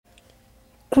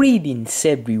Greetings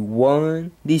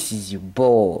everyone, this is your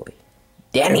boy,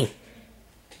 Danny.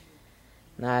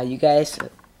 Now you guys,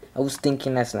 I was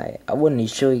thinking last night, I wanted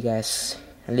to show you guys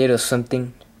a little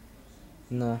something,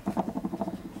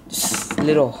 just a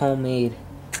little homemade,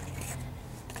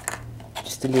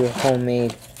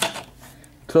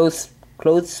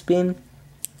 clothespin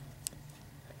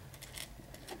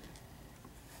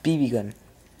BB gun.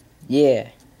 Yeah,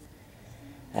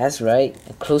 that's right,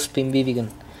 a clothespin BB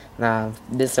gun. Now,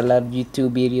 there's a lot of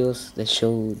YouTube videos that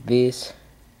show this,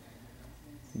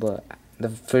 but the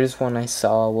first one I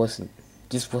saw wasn't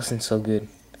so good.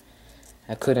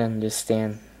 I couldn't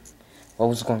understand what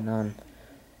was going on.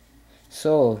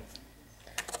 So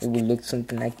it would look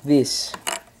something like this.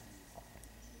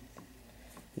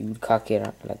 You would cock it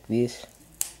up like this.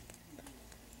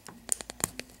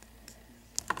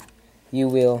 You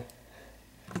will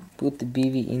put the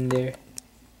BB in there.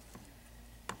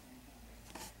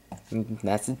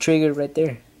 That's the trigger right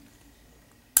there.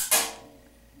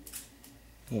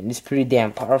 And it's pretty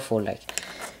damn powerful. Like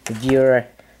if you're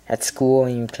at school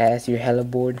in your class, you're hella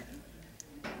bored.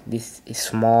 This is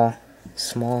small.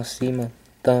 See my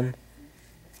thumb.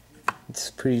 It's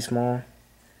pretty small.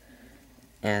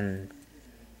 And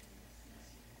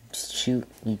shoot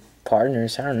your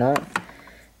partners. I don't know.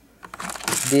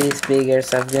 This big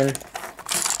airsoft gun.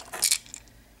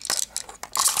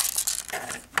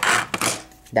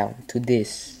 Down to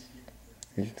this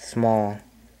small,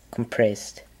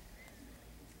 compressed,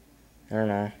 I don't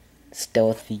know,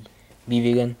 stealthy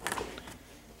BB gun.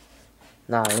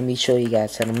 Now let me show you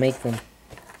guys how to make one.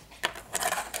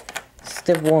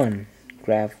 Step 1,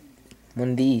 grab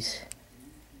one of these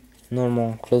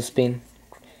normal clothespin.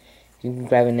 You can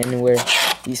grab it anywhere.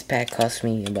 This pack cost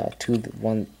me about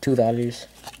 $2.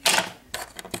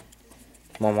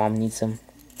 My mom needs some.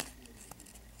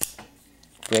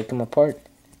 Break them apart.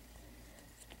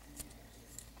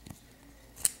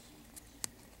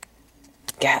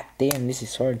 God damn, this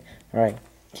is hard. Alright,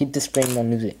 keep the spring, don't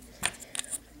lose it.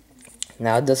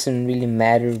 Now it doesn't really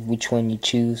matter which one you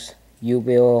choose. You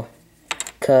will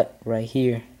cut right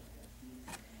here.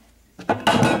 You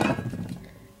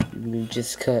will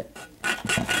just cut.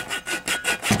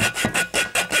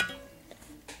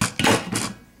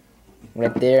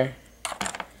 Right there.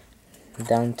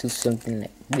 Down to something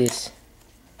like this.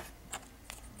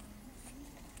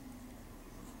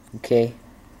 Okay.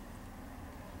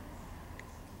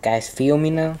 Guys, feel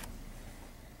me now?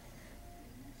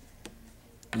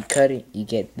 You cut it, you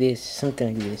get this,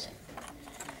 something like this.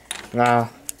 Now,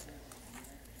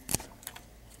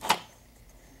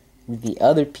 with the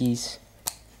other piece,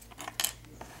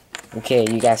 okay,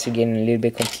 you guys are getting a little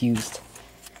bit confused.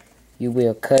 You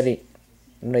will cut it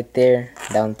right there,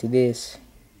 down to this.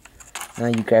 Now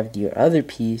you grab your other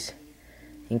piece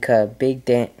and cut a big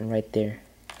dent right there.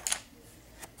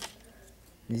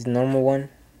 This normal one,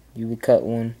 you would cut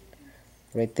one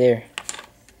right there.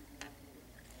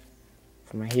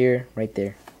 From right here, right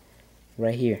there.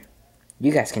 Right here.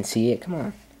 You guys can see it, come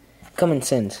on. Common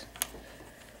sense.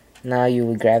 Now you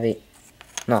would grab it.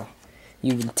 No.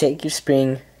 You would take your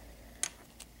spring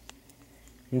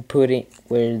and put it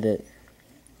where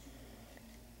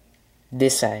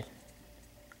this side.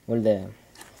 Where the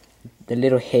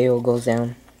little hail goes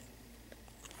down.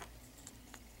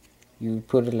 You would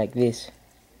put it like this.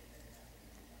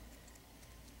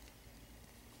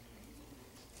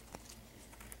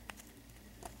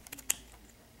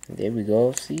 There we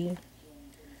go, see?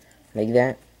 Like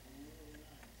that.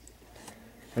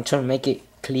 I'm trying to make it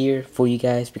clear for you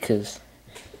guys because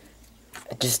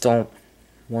I just don't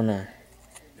wanna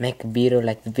make a video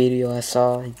like the video I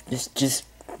saw. It just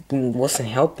wasn't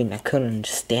helping. I couldn't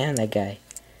understand that guy.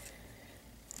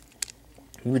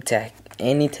 You would take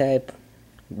any type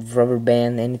of rubber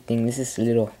band, anything. This is a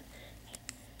little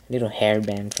hair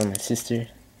band from my sister.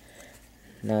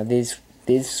 Now this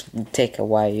will take a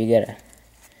while. You gotta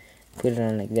put it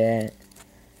on like that.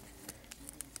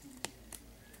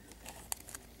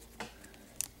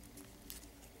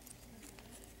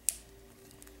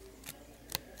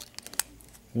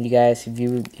 You guys, if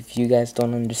you guys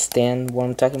don't understand what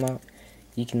I'm talking about,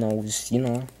 you can always,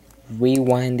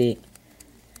 rewind it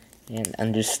and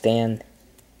understand.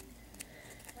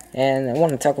 And I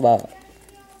want to talk about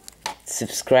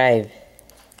subscribe.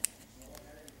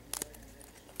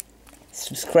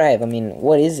 Subscribe, I mean,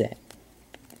 what is that?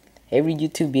 Every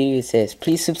YouTube video says,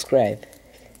 please subscribe.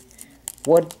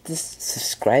 What does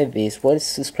subscribe is? What is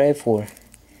subscribe for?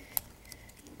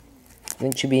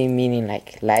 Wouldn't you be meaning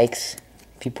like likes?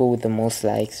 People with the most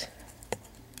likes?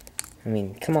 I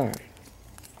mean, come on.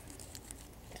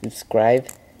 Subscribe.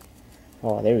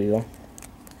 Oh, there we go.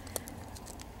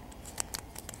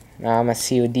 Now I'm a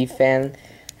COD fan.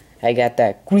 I got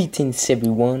that greetings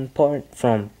everyone part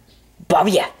from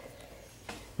Bobia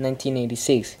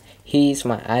 1986. He's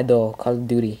my idol, Call of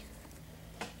Duty.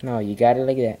 No, you got it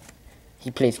like that. He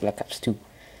plays Black Ops 2.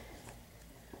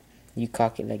 You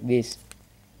cock it like this.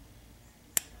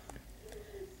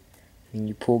 And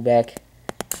you pull back.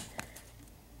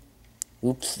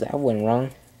 Oops, that went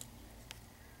wrong.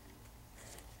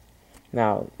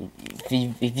 Now, if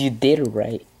you did it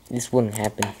right, this wouldn't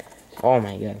happen. Oh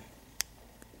my god.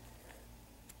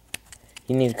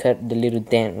 You need to cut the little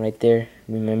dent right there,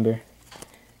 remember?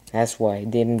 That's why I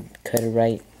didn't cut it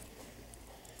right.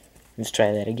 Let's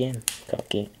try that again.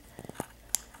 Okay.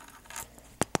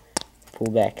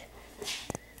 Pull back.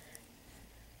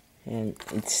 And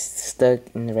it's stuck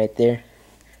in right there.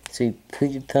 So you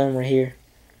put your thumb right here.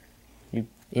 Your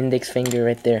index finger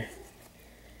right there.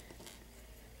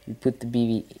 You put the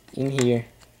BB in here.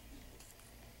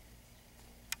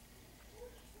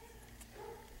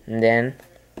 And then...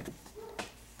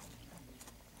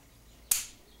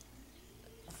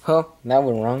 Oh, that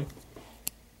went wrong.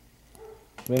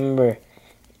 Remember,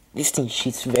 this thing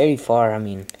shoots very far. I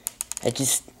mean,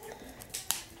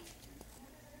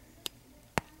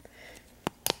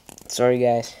 sorry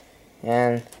guys.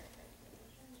 And...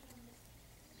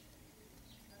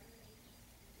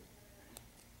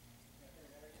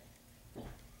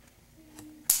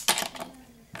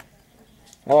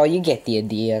 oh, you get the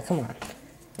idea. Come on.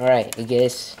 Alright, I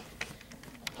guess.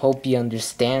 Hope you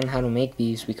understand how to make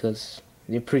these because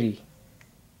they're pretty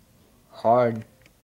hard.